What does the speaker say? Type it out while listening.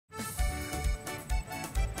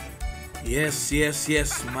Yes,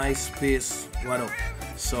 MySpace, what up?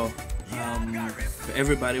 So, for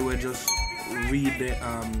everybody we just read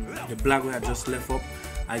the blog we had just left up.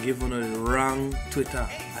 I give you the wrong Twitter.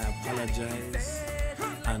 I apologize.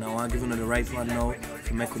 And I want to give you the right one now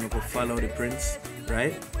to make you go follow the Prince,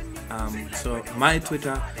 right? So my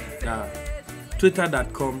Twitter,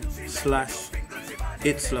 twitter.com/it's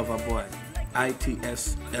Lova Boy.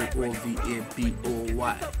 ITSLOVABOY.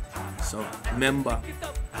 So remember,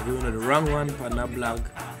 I'm giving you the wrong one on that blog,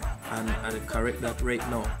 and I'll correct that right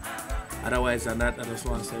now. Otherwise than that, I just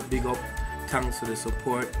want to say big up, thanks for the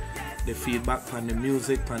support, the feedback on the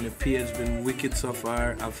music, on the page been wicked so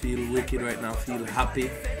far. I feel wicked right now, I feel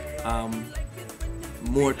happy.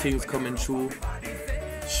 More things coming through.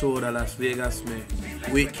 Show the Las Vegas, me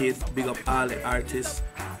wicked. Big up all the artists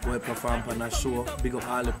who perform on that show. Big up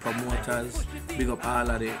all the promoters. Big up all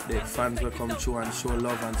of the fans who come through and show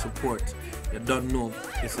love and support. You don't know,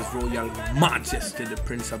 this is Royal Majesty, the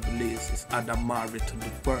Prince of Blaze. It's Adamari to the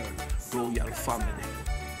world, Royal family.